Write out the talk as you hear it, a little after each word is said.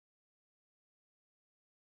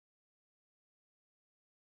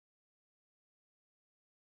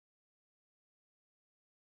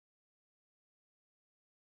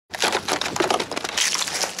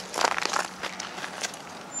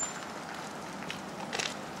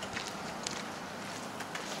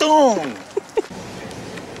phone.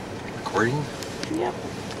 Recording? Yep.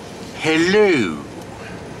 Hello.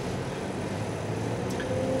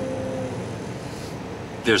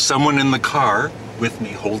 There's someone in the car with me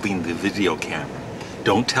holding the video camera.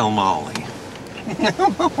 Don't tell Molly.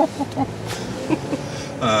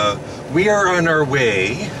 We are on our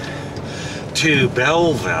way to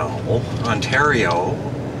Belleville, Ontario,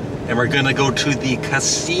 and we're gonna go to the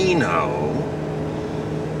casino.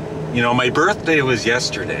 You know, my birthday was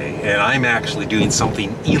yesterday, and I'm actually doing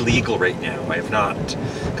something illegal right now. I have not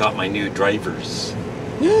got my new driver's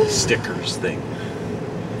stickers thing.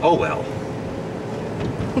 Oh well.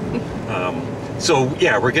 So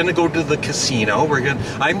yeah, we're gonna go to the casino.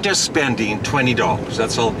 I'm just spending $20.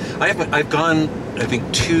 That's all. I've gone, I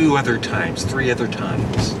think, 3 other times.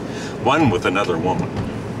 One with another woman.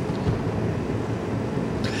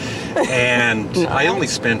 And No. I only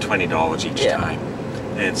spend $20 each time.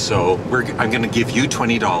 And so I'm gonna give you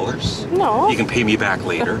 $20. No. You can pay me back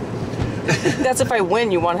later. That's if I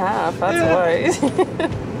win, you want half. That's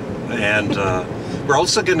why. And we're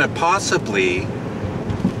also gonna possibly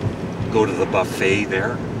go to the buffet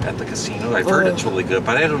there at the casino. I've heard it's really good,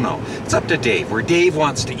 but I don't know. It's up to Dave, where Dave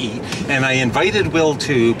wants to eat. And I invited Will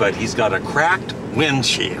too, but he's got a cracked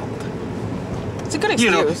windshield. It's a good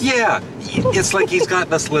excuse. You know, yeah. It's like he's got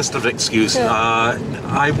this list of excuses.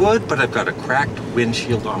 I would, but I've got a cracked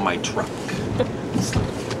windshield on my truck.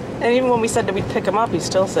 And even when we said that we'd pick him up, he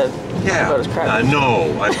still said about his crack.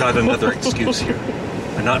 No, I've got another excuse here.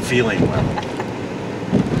 I'm not feeling well.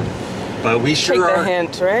 But we sure Take the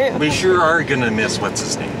hint, right? We sure are gonna miss what's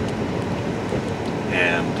his name.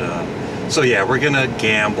 And so yeah, we're gonna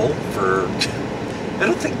gamble for. I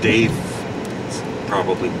don't think Dave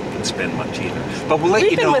probably can spend much either. But we'll let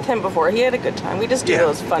you know. We've been with him before. He had a good time. We just do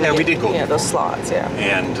those fun. Yeah, we did go. Yeah, those slots. Yeah.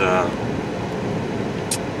 And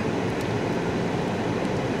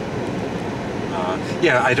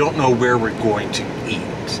yeah, I don't know where we're going to eat.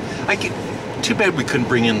 Too bad we couldn't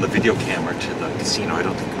bring in the video camera to the casino. I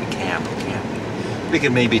don't think we can we? We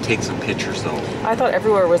can maybe take some pictures though. I thought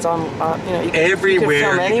everywhere was on, you know, everywhere. You could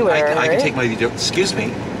film anywhere, I can take my video, excuse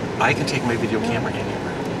me, I can take my video camera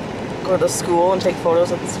anywhere. Go to the school and take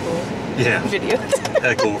photos of the school. Yeah. Videos.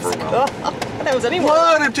 That'd go over well. That was anywhere.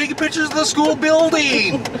 What? I'm taking pictures of the school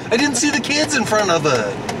building. I didn't see the kids in front of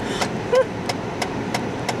it.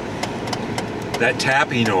 That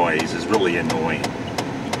tapping noise is really annoying.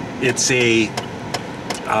 It's a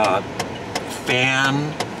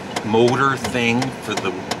fan motor thing for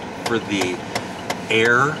the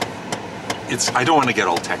air. I don't want to get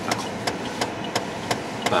all technical,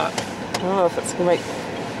 but I don't know if it's gonna make.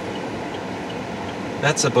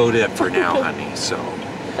 That's about it for now, honey. So,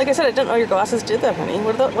 like I said, I didn't know your glasses did that, honey.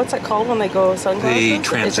 What's that called when they go sunglasses? The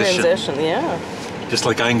transition. Transition, yeah. Just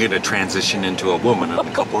like I'm going to transition into a woman in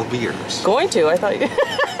a couple of years. Going to? I thought you.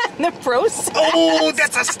 The process. Oh,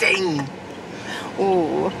 that's a sting.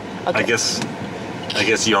 Ooh. Okay. I guess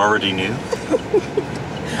you already knew.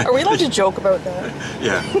 Are we allowed to joke about that?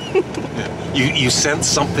 Yeah. You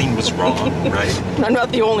sensed something was wrong, right? I'm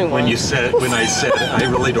not the only one. When I said I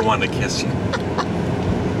really don't want to kiss you.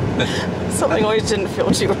 Something always didn't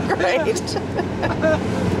feel too right.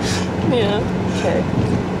 Yeah. Okay.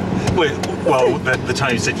 Wait, well, the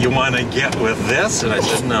time you said you want to get with this, and I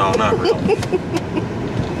said no, not really.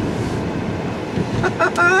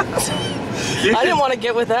 I didn't want to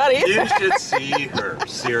get with that either. You should see her,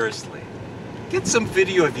 seriously. Get some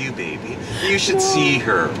video of you, baby. You should see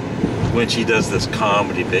her when she does this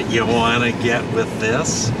comedy bit. You want to get with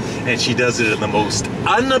this? And she does it in the most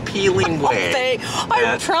unappealing way.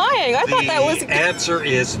 I'm trying. I thought that was... The answer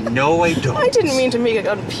is no, I don't. I didn't mean to make it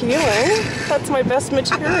unappealing. That's my best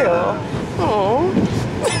material. Oh.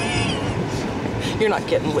 You're not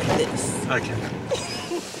getting with this. Okay.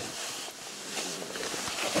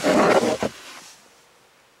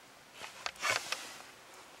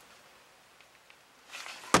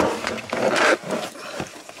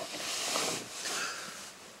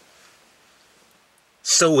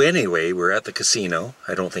 So anyway, we're at the casino.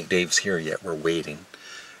 I don't think Dave's here yet. We're waiting.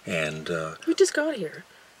 And we just got here.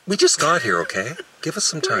 We just got here, okay? Give us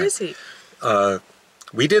some time. Where is he?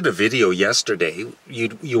 We did a video yesterday.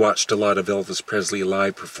 You watched a lot of Elvis Presley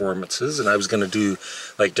live performances, and I was going to do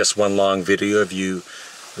like just one long video of you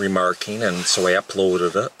remarking, and so I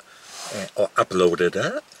uploaded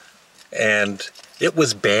it, and it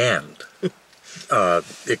was banned.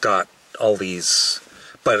 It got all these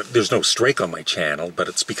But there's no strike on my channel, but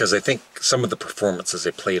it's because I think some of the performances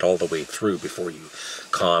I played all the way through before you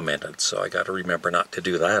commented, so I got to remember not to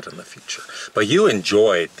do that in the future. But you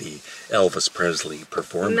enjoyed the Elvis Presley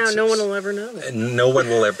performances. No one will ever know. No one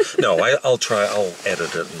will ever. No, I'll try. I'll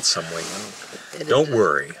edit it in some way. Don't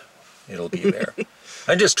worry, it'll be there.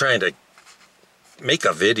 I'm just trying to make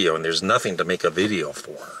a video, and there's nothing to make a video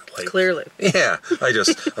for. Like, Clearly. Yeah, I'm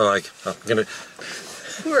gonna.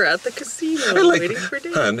 We're at the casino waiting for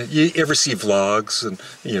Dave. You ever see vlogs, and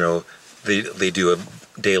they do a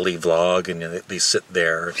daily vlog, and they sit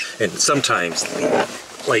there, and sometimes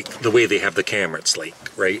like the way they have the camera, it's like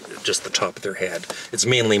right just the top of their head. It's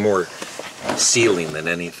mainly more ceiling than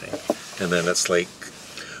anything, and then it's like,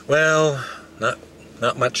 well, not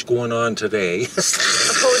much going on today.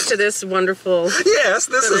 Opposed to this wonderful. Yes,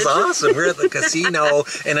 this is awesome. We're at the casino,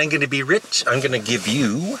 and I'm going to be rich. I'm going to give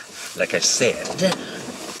you, like I said,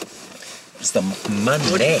 it's the money.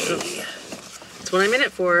 That's what I'm in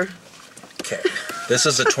it for. Okay, this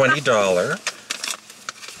is a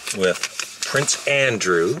 $20 with Prince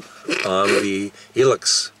Andrew on the. He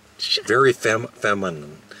looks very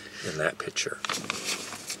feminine in that picture.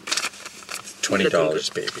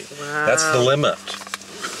 $20, baby. Wow. That's the limit.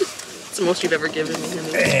 It's the most you've ever given me,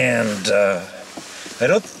 honey. And I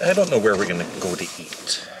don't know where we're gonna go to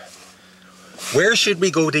eat. Where should we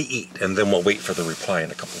go to eat? And then we'll wait for the reply in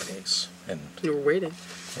a couple of days. And You were waiting.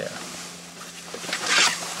 yeah.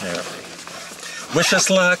 Wish us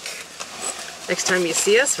luck. Next time you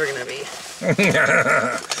see us, we're gonna be.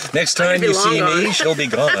 Next time you see me, she'll be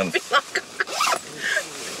gone.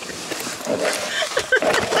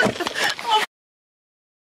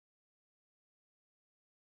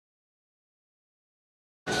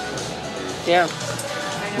 Yeah.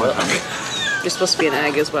 What, honey? There's supposed to be an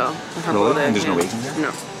egg as well. No, there's no egg in there?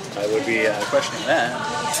 No. I would be questioning that.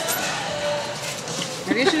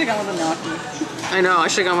 Maybe you should have gone with a gnocchi. I know, I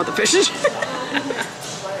should have gone with the fish.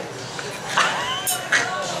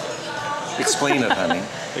 Explain it, honey.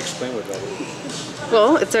 Explain what that is.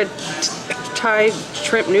 Well, it's a Thai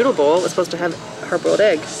shrimp noodle bowl. It's supposed to have hard-boiled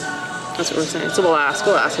eggs. That's what we're saying. So we'll ask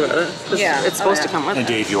about it. 'Cause Yeah. it's supposed to yeah. come with And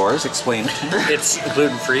it. Dave, yours? Explain it. It's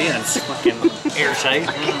gluten-free and it's fucking airtight.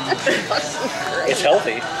 It's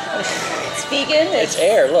healthy. It's vegan. It's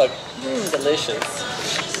air, look. Delicious.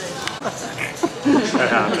 That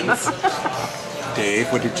happens. Dave,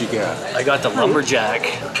 what did you get? I got the lumberjack,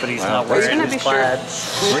 but he's not Are you wearing gonna be his sure? plaid. Are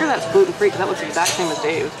you sure that's gluten-free? Because that looks the exact same as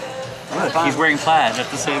Dave. Look, he's wearing plaid at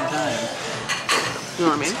the same time. You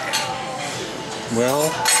know what I mean?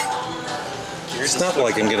 Well, it's not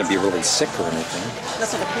like I'm going to be really sick or anything.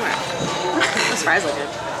 That's not the point. Those fries look good.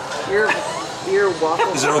 Your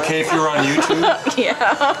waffle. Is it okay if you're on YouTube?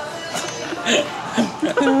 Yeah.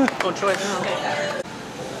 No choice.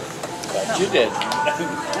 But you did. I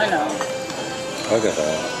know. Look at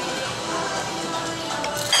that.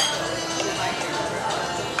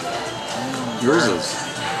 Yours is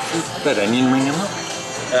that onion ring in it?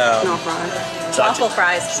 No fries. Waffle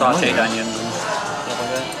fries. Sauteed onions and stuff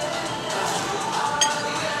like that.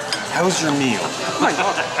 How's your meal? Oh my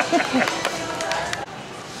god.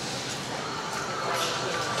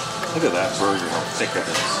 Look at that burger, how thick it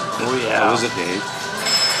is. Oh yeah. How is it, Dave?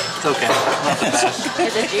 It's okay. Not the best.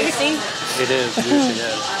 Is it juicy? It is. Juicy,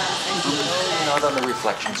 yes. Not on the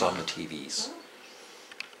reflections on the TVs.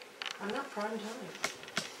 I'm not prime time.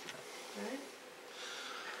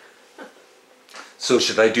 Right? So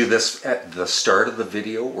should I do this at the start of the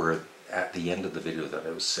video or at the end of the video that I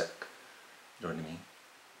was sick? You know what I mean?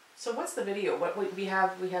 So what's the video? What we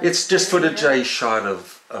have? It's just footage I shot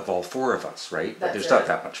of all four of us, right? But That's there's it. not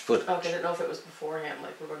that much footage. Okay, I didn't know if it was beforehand.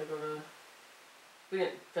 Like we're going to go to. We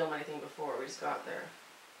didn't film anything before. We just got there.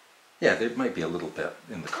 Yeah, there might be a little bit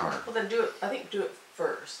in the car. Well, then do it. I think do it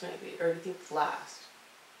first, maybe, or do you think last?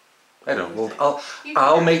 I don't know. You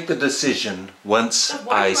I'll can- make the decision once Then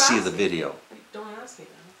why I you see ask the me? video. Don't ask me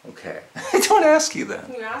then. Okay. Don't ask you then.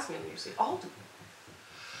 You ask me, and you say, "I'll do it."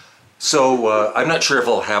 So I'm not sure if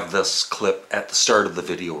I'll have this clip at the start of the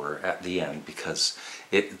video or at the end because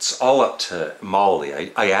it's all up to Mollie.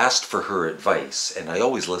 I asked for her advice and I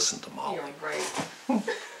always listen to Mollie. You're like, right.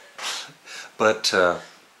 But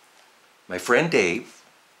my friend Dave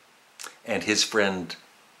and his friend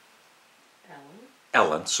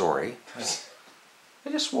Ellen, sorry. I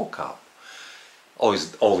just woke up.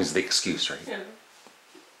 Always the excuse, right? Yeah.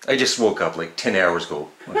 I just woke up like 10 hours ago.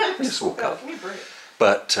 I just woke up. Give me a break.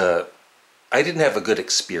 But I didn't have a good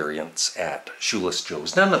experience at Shoeless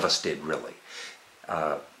Joe's. None of us did, really.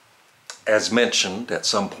 As mentioned at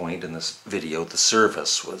some point in this video, the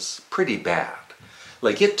service was pretty bad.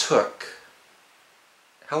 Like it took,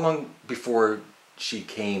 how long before she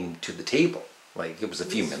came to the table. Like, it was a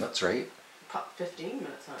few minutes, right? 15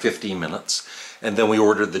 minutes. 15 minutes. And then we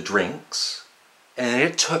ordered the drinks. And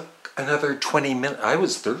it took another 20 minutes. I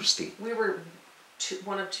was thirsty. We were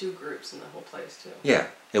one of two groups in the whole place, too. Yeah,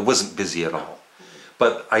 it wasn't busy at all.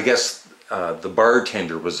 But I guess the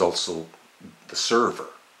bartender was also the server,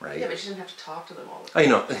 right? Yeah, but she didn't have to talk to them all the time. I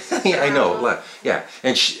know. I know. Yeah.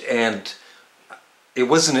 And it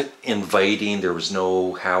wasn't inviting. There was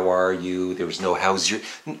no "how are you?" There was no "how's your."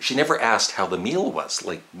 She never asked how the meal was,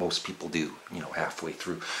 like most people do. Halfway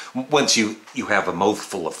through, once you have a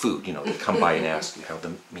mouthful of food, they come by and ask you how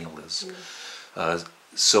the meal is.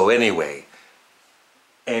 So anyway,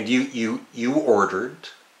 and you ordered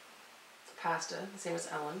pasta, the same as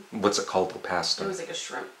Ellen. What's it called? The pasta. It was like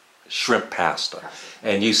a shrimp pasta.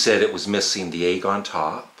 And you said it was missing the egg on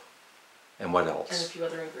top. And what else? And a few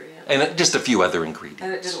other ingredients. And just a few other ingredients.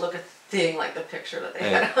 And it didn't look a thing like the picture that they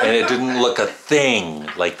had. And it didn't look a thing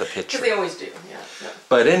like the picture. Because they always do, yeah.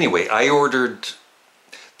 But anyway, I ordered...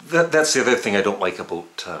 That's the other thing I don't like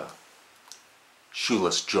about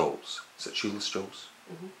Shoeless Joe's. Is it Shoeless Joe's?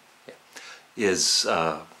 Mm-hmm. Yeah. Is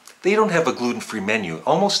they don't have a gluten-free menu.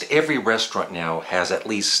 Almost every restaurant now has at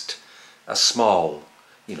least a small,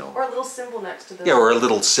 Or a little symbol next to the... Yeah, or a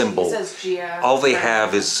little symbol. It says GF. All they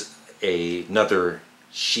have is another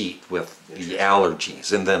sheet with the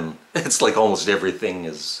allergies, and then it's like almost everything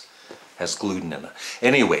has gluten in it.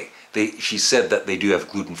 Anyway, she said that they do have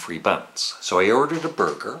gluten-free buns. So I ordered a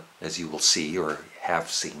burger, as you will see or have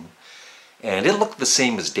seen, and it looked the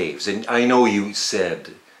same as Dave's. And I know you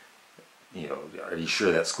said, are you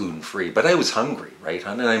sure that's gluten-free? But I was hungry, right,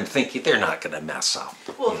 hon? And I'm thinking they're not going to mess up.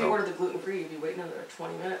 Well, if you ordered the gluten-free, you'd be waiting another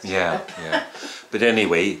 20 minutes. Yeah. But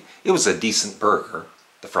anyway, it was a decent burger.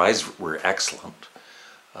 The fries were excellent.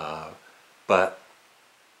 But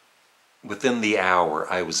within the hour,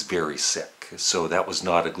 I was very sick. So that was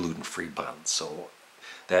not a gluten-free bun. So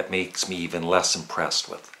that makes me even less impressed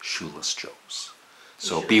with Shoeless Joe's.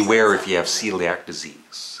 So beware if you have celiac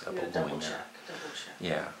disease about going there. Double check.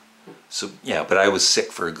 Yeah. So, yeah, but I was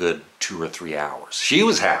sick for a good 2 or 3 hours. She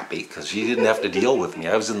was happy because she didn't have to deal with me.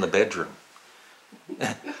 I was in the bedroom.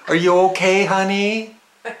 Are you okay, honey?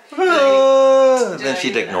 Then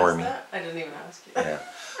she'd ignore me. I didn't even ask you. Yeah,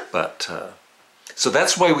 but so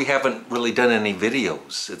that's why we haven't really done any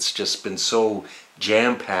videos. It's just been so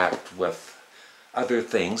jam-packed with other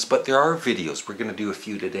things. But there are videos. We're going to do a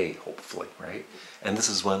few today, hopefully, right? And this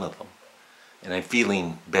is one of them. And I'm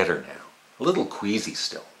feeling better now. A little queasy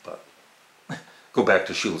still, but go back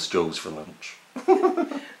to Shoeless Joe's for lunch.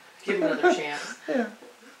 Give him another chance. Yeah.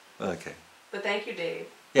 Okay. But thank you, Dave.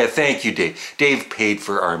 Yeah, thank you, Dave. Dave paid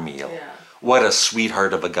for our meal. Yeah. What a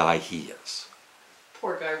sweetheart of a guy he is.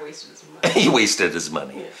 Poor guy wasted his money. He wasted his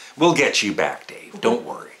money. Yeah. We'll get you back, Dave. Don't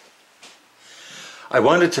worry. I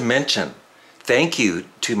wanted to mention thank you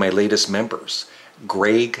to my latest members.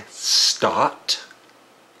 Greg Stott,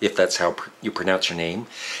 if that's how you pronounce your name.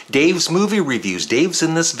 Dave's Movie Reviews. Dave's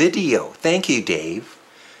in this video. Thank you, Dave.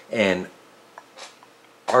 And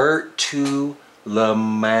R2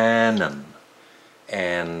 Lamanon.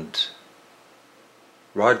 And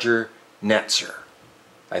Roger Netzer.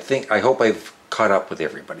 I hope I've caught up with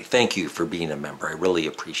everybody. Thank you for being a member. I really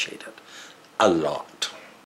appreciate it. A lot.